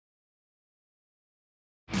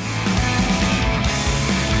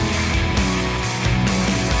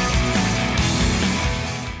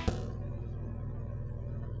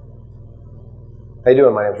How you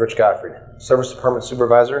doing? My name is Rich Gottfried, Service Department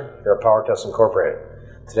Supervisor here at Power Test Incorporated.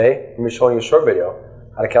 Today, I'm going to be showing you a short video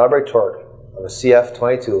how to calibrate torque of a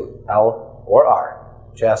CF22L or R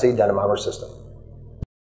chassis dynamometer system.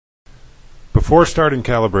 Before starting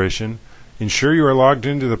calibration, ensure you are logged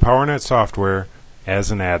into the PowerNet software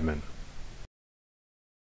as an admin.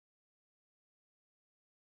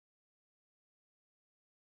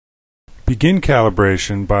 Begin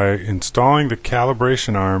calibration by installing the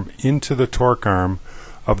calibration arm into the torque arm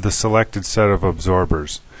of the selected set of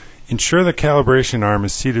absorbers. Ensure the calibration arm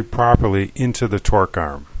is seated properly into the torque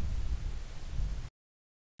arm.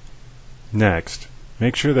 Next,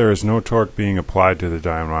 make sure there is no torque being applied to the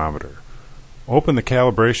dynamometer. Open the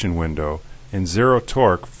calibration window and zero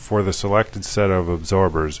torque for the selected set of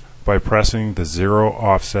absorbers by pressing the zero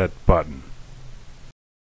offset button.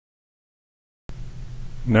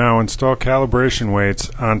 Now install calibration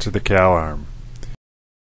weights onto the cal arm.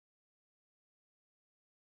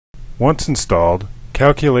 Once installed,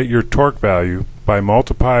 calculate your torque value by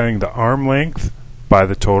multiplying the arm length by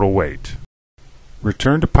the total weight.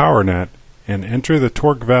 Return to PowerNet and enter the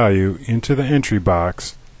torque value into the entry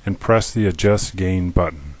box and press the Adjust Gain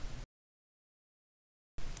button.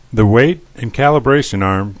 The weight and calibration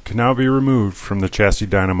arm can now be removed from the chassis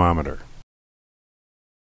dynamometer.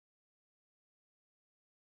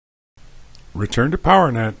 Return to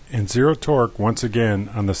PowerNet and zero torque once again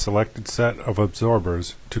on the selected set of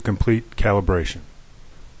absorbers to complete calibration.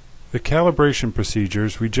 The calibration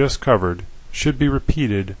procedures we just covered should be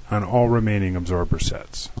repeated on all remaining absorber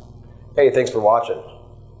sets. Hey, thanks for watching.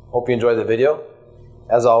 Hope you enjoyed the video.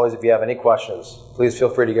 As always, if you have any questions, please feel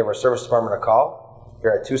free to give our service department a call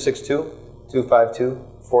here at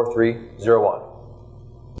 262-252-4301.